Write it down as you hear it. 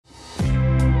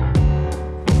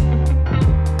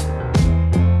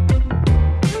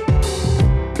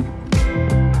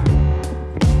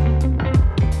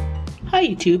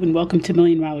YouTube, and welcome to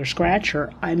Million Dollar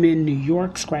Scratcher. I'm in New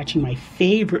York scratching my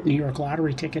favorite New York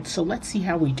lottery tickets, so let's see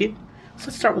how we do. So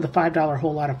let's start with a $5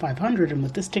 whole lot of 500, and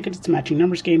with this ticket it's a matching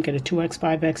numbers game. Get a 2x,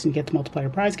 5x, and you get the multiplier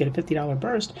prize. Get a $50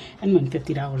 burst and win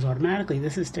 $50 automatically.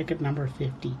 This is ticket number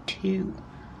 52.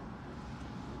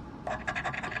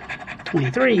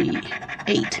 23,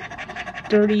 8,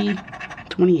 30,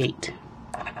 28,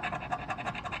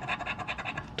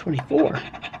 24,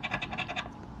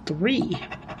 3,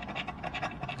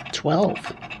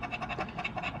 12,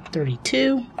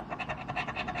 32,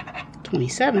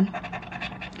 27,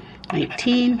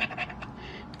 19,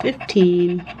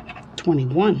 15,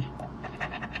 21.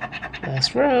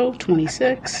 Last row,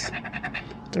 26,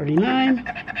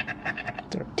 39,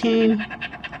 13,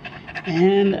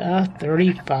 and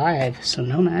 35. So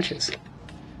no matches.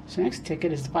 So next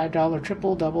ticket is the $5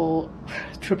 triple, double,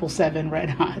 777 red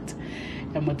hot.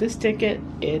 And with this ticket,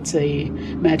 it's a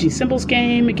matching symbols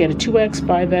game. You get a 2x,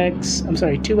 5x,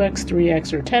 2x,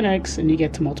 3x, or 10x, and you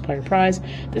get to multiply your prize.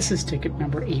 This is ticket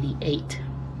number 88.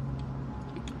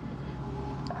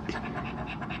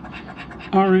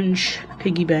 Orange,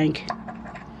 piggy bank,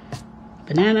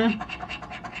 banana,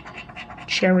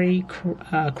 cherry,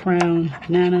 crown,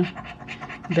 banana,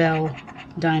 bell,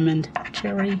 diamond,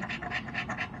 cherry,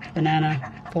 banana,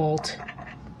 vault,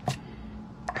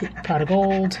 pot of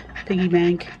gold, piggy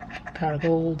bank, pot of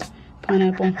gold,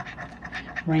 pineapple,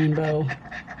 rainbow,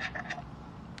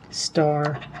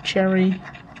 star, cherry,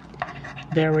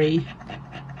 berry,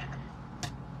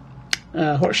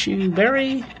 horseshoe,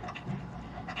 berry,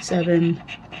 7,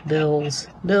 bills,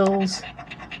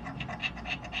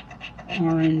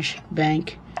 orange,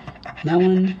 bank,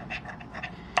 melon,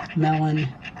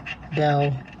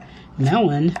 bell,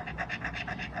 melon,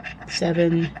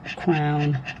 7,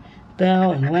 crown,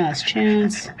 bell, and last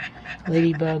chance,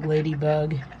 ladybug,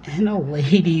 and a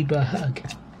ladybug.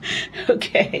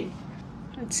 Okay,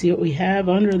 let's see what we have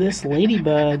under this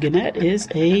ladybug, and that is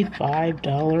a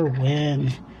 $5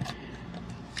 win.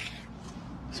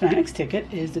 So our next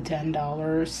ticket is the $10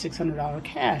 $600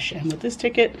 cash, and with this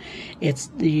ticket, it's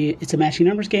a matching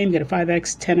numbers game. You get a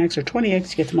 5x, 10x, or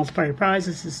 20x. You get to multiply your prize.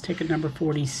 This is ticket number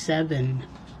 47.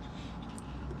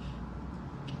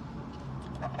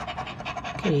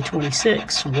 Okay,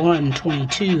 26, 1,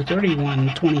 22,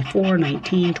 31, 24,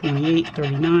 19, 28,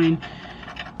 39,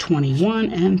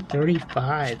 21, and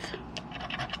 35.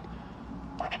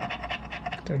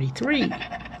 33,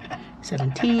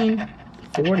 17,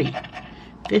 40,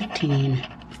 15,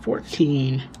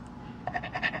 14,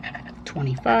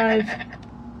 25,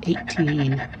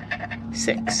 18,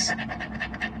 6,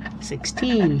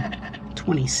 16,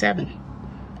 27,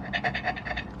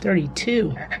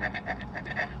 32,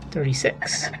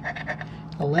 36,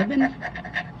 11,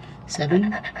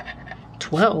 7,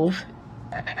 12,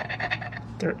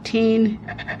 13,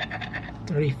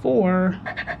 34,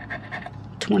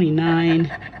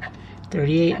 29,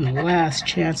 38, and the last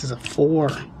chance is a 4.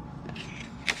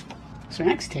 So our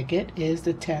next ticket is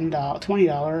the $20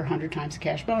 100 times the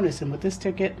cash bonus, and with this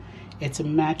ticket it's a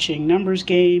matching numbers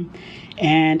game,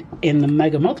 and in the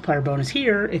mega multiplier bonus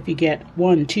here, if you get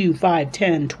 1, 2, 5,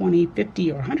 10, 20,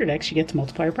 50, or 100x, you get to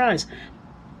multiply your prize.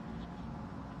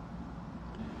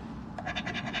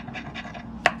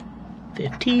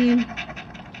 $15,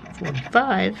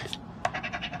 $45,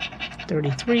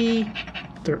 $33,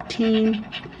 $13,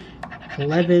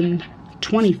 $11,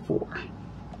 $24,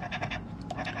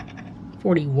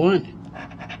 $41,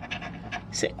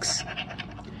 $6,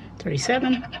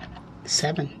 $37,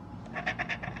 $7,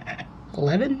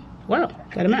 $11, wow,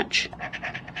 got a match,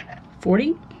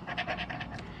 $40,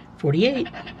 $48,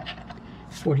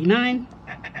 $49,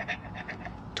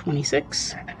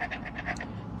 $26,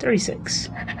 $36,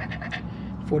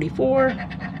 $44,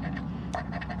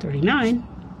 $39,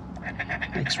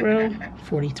 next row,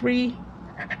 $43,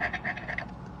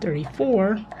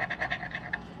 $34,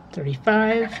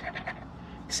 $35,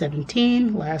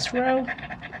 $17, last row,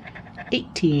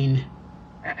 $18,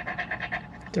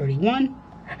 $31,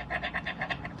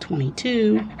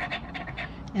 $22,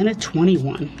 and a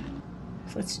 $21.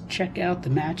 So let's check out the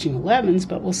matching 11s,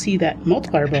 but we'll see that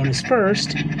multiplier bonus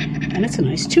first, and it's a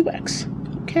nice 2x.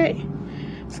 Okay,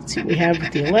 so let's see what we have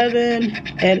with the 11,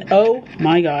 and oh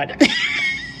my god.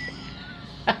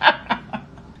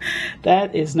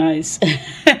 That is nice.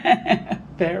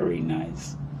 Very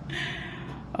nice.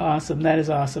 Awesome, that is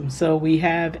awesome. So we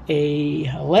have a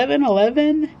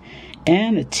 11,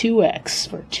 and a 2x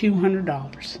for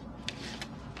 $200.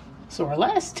 So So our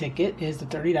last ticket is the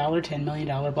 $30 $10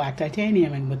 million Black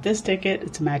Titanium, and with this ticket,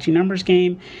 it's a matching numbers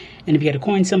game, and if you get a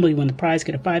coin symbol, you win the prize,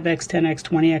 get a 5x, 10x,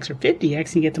 20x, or 50x,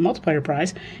 and you get the multiplier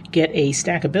prize. Get a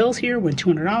stack of bills here, win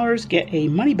 $200, get a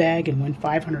money bag, and win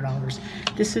 $500.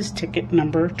 This is ticket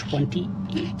number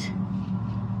 28.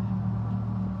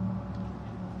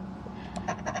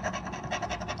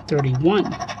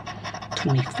 $31,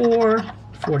 24,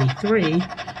 43,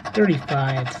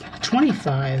 35,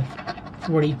 25,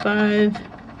 45,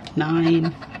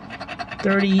 9,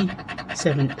 30,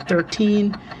 7,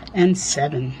 13, and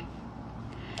 7.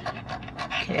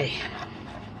 Okay.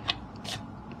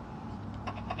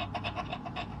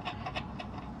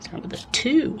 Start with a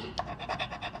 2,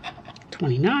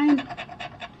 29,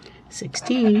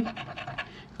 16,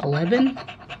 11,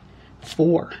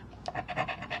 4,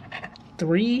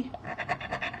 3,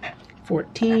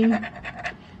 14,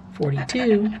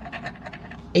 42,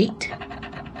 8,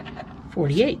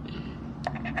 48,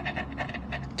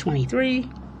 23,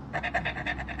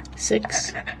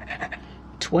 6,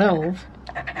 12,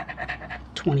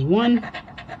 21,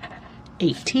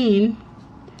 18,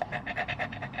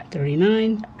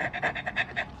 39,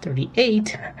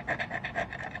 38,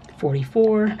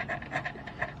 44,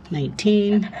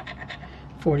 19,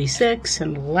 46,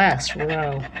 and the last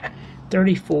row,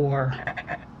 34,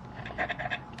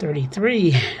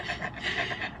 33,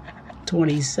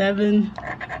 27,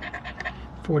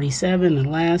 47,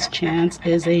 and last chance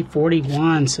is a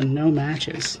 41, so no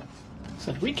matches.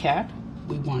 So to recap,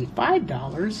 we won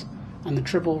 $5 on the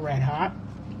triple red hot,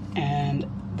 and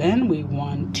then we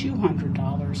won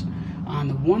 $200 on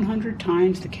the 100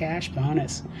 times the cash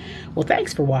bonus. Well,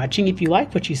 thanks for watching. If you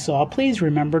liked what you saw, please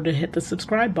remember to hit the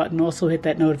subscribe button. Also hit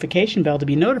that notification bell to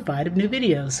be notified of new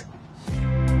videos.